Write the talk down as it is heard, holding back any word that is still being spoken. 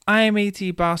I'm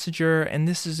A.T. Bossinger, and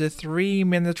this is a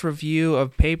 3-minute review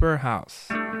of Paperhaus.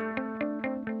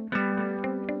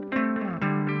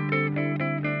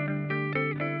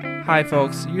 Hi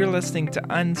folks, you're listening to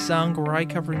Unsung, where I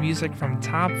cover music from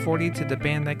top 40 to the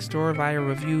band next door via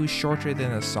reviews shorter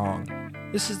than a song.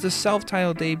 This is the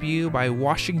self-titled debut by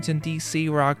Washington, D.C.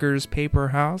 rockers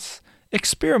Paperhaus.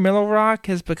 Experimental rock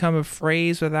has become a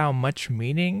phrase without much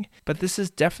meaning, but this is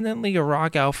definitely a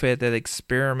rock outfit that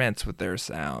experiments with their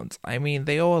sounds. I mean,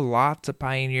 they owe a lot to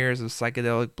pioneers of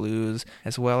psychedelic blues,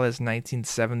 as well as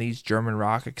 1970s German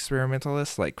rock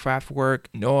experimentalists like Kraftwerk,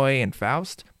 Neu, and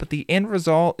Faust, but the end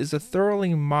result is a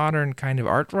thoroughly modern kind of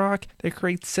art rock that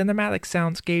creates cinematic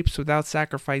soundscapes without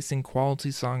sacrificing quality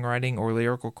songwriting or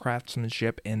lyrical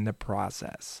craftsmanship in the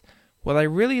process. What I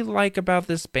really like about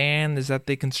this band is that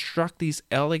they construct these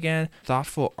elegant,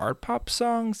 thoughtful art pop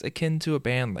songs akin to a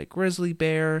band like Grizzly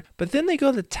Bear, but then they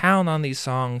go to town on these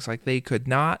songs like they could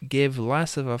not give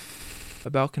less of a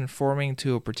about conforming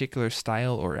to a particular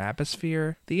style or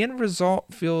atmosphere. The end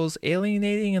result feels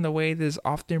alienating in the way that is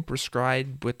often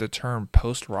prescribed with the term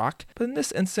post-rock, but in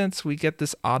this instance we get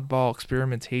this oddball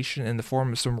experimentation in the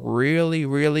form of some really,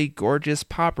 really gorgeous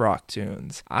pop rock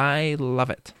tunes. I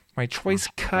love it. My choice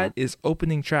cut is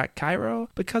opening track Cairo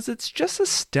because it's just a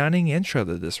stunning intro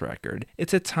to this record.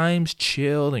 It's at times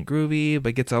chilled and groovy,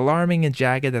 but gets alarming and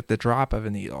jagged at the drop of a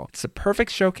needle. It's a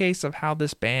perfect showcase of how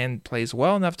this band plays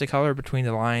well enough to color between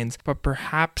the lines, but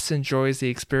perhaps enjoys the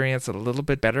experience a little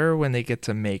bit better when they get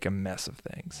to make a mess of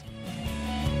things.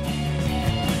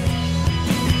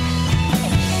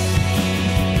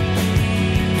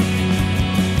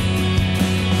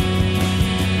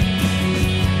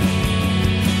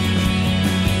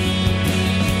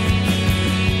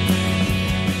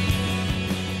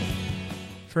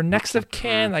 For next of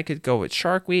kin, I could go with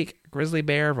Shark Week, Grizzly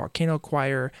Bear, Volcano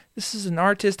Choir. This is an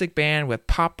artistic band with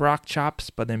pop rock chops,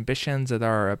 but ambitions that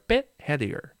are a bit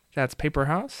headier. That's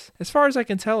Paperhaus. As far as I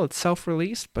can tell, it's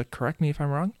self-released, but correct me if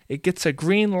I'm wrong. It gets a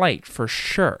green light for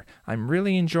sure. I'm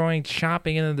really enjoying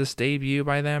chopping into this debut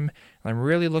by them, and I'm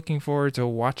really looking forward to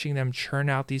watching them churn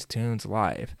out these tunes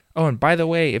live. Oh, and by the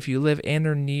way, if you live in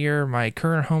or near my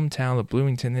current hometown of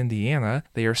Bloomington, Indiana,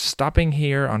 they are stopping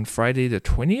here on Friday the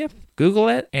 20th. Google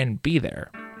it and be there.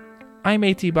 I'm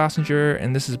A.T. Bossinger,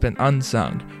 and this has been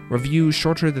Unsung, reviews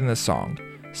shorter than a song.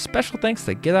 Special thanks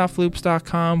to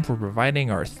GetOffLoops.com for providing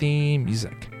our theme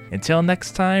music. Until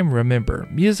next time, remember,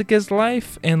 music is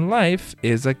life, and life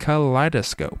is a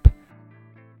kaleidoscope.